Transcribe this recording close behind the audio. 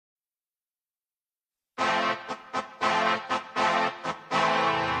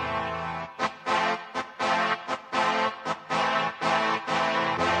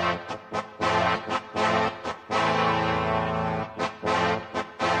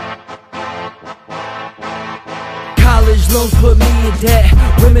College loans put me in debt.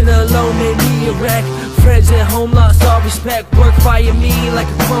 Women alone made me a wreck. Friends at home lost all respect. Work fired me like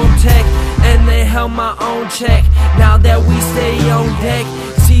a chrome tech, and they held my own check. Now that we stay on deck,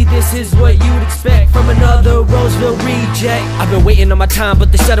 see, this is what you'd expect from another Roseville reject. I've been waiting on my time,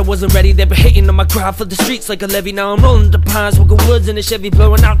 but the shuttle wasn't ready. They've been hitting on my grind for the streets like a levee. Now I'm rolling the pines, smoking woods in the Chevy,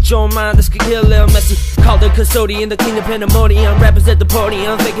 blowing out your mind. This could get a little messy. Call the custodian, the king of pandemonium. Rappers at the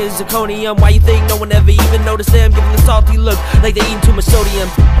podium, fake as zirconium. Why you think no one ever even noticed them? Giving the salty look like they eating too much sodium.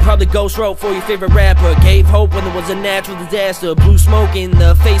 I probably ghost wrote for your favorite rapper. Gave hope when there was a natural disaster. Blew smoke in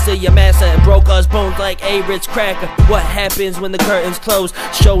the face of your master and broke us bones like a rich cracker. What happens when the curtains close?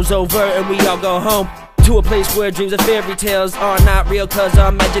 Show's over and we all go home to a place where dreams and fairy tales are not real, cause our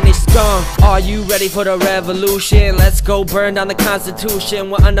imagination's gone. Are you ready for the revolution? Let's go burn down the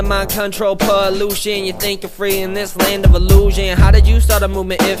Constitution. We're under mind control pollution. You think you're free in this land of illusion. How did you start a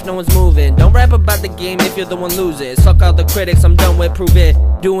movement if no one's moving? Don't rap about the game if you're the one losing. Suck out the critics, I'm done with proving.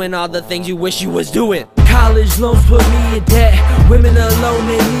 Doing all the things you wish you was doing. College loans put me in debt. Women alone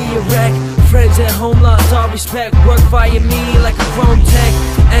made me a wreck. Friends at home lost all respect. Work fired me like a chrome tech,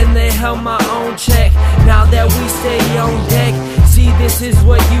 and they held my own check. Now that we stay on deck, see, this is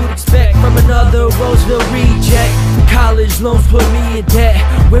what you'd expect from another Roseville reject. College loans put me in debt.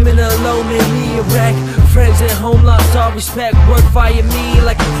 Women alone made me a wreck. Friends at home lost all respect. Work fired me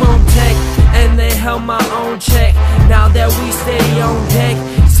like a chrome tech, and they held my own check. Now that we stay on deck,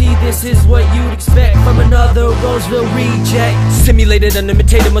 see, this is what you'd expect from another Roseville reject. Simulated,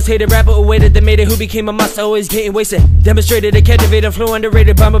 unimitated, most hated rapper who waited, that made it, who became a monster, always getting wasted. Demonstrated, a captivator, flow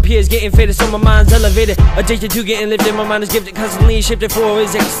underrated by my peers, getting faded, so my mind's elevated. Addicted to getting lifted, my mind is gifted, constantly shifted for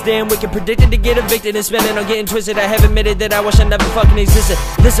always extend. Wicked, predicted to get evicted and spending on getting twisted. I have admitted that I wish I never fucking existed.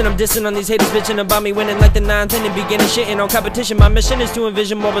 Listen, I'm dissing on these haters, bitching about me winning like the 9th and beginning shitting on competition. My mission is to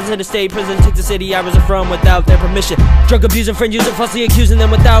envision mobiles in the state prison, take the city I was from without their permission. Drug abusing, friend using, falsely accusing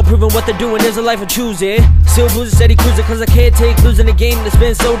them without proving what they're doing is a life of choosing. Still boozing, steady cruising, cause I can't take losing a game that's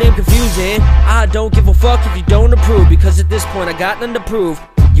been so damn confusing. I don't give a fuck if you don't approve, because at this point I got nothing to prove.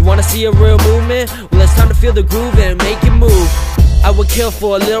 You wanna see a real movement? Well, it's time to feel the groove and make it move. I would kill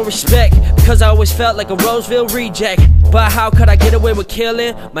for a little respect, because I always felt like a Roseville reject. But how could I get away with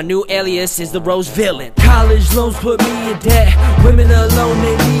killing? My new alias is the Rose Villain. College loans put me in debt. Women alone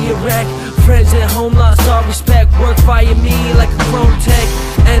made me a wreck. Friends at home lost all respect. Work fired me like a chrome tech,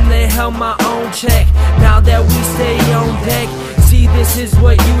 and they held my own check. Now that we stay on deck, see, this is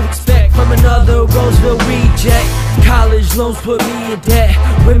what you'd expect from another Roseville reject. College loans put me in debt.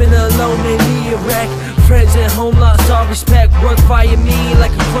 Women alone made me a wreck. Friends at home lost all respect. Work fired me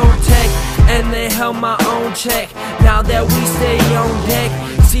like a chrome tech, and they held my own check. Now that we stay on deck,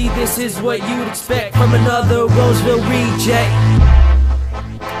 see, this is what you'd expect from another Roseville reject.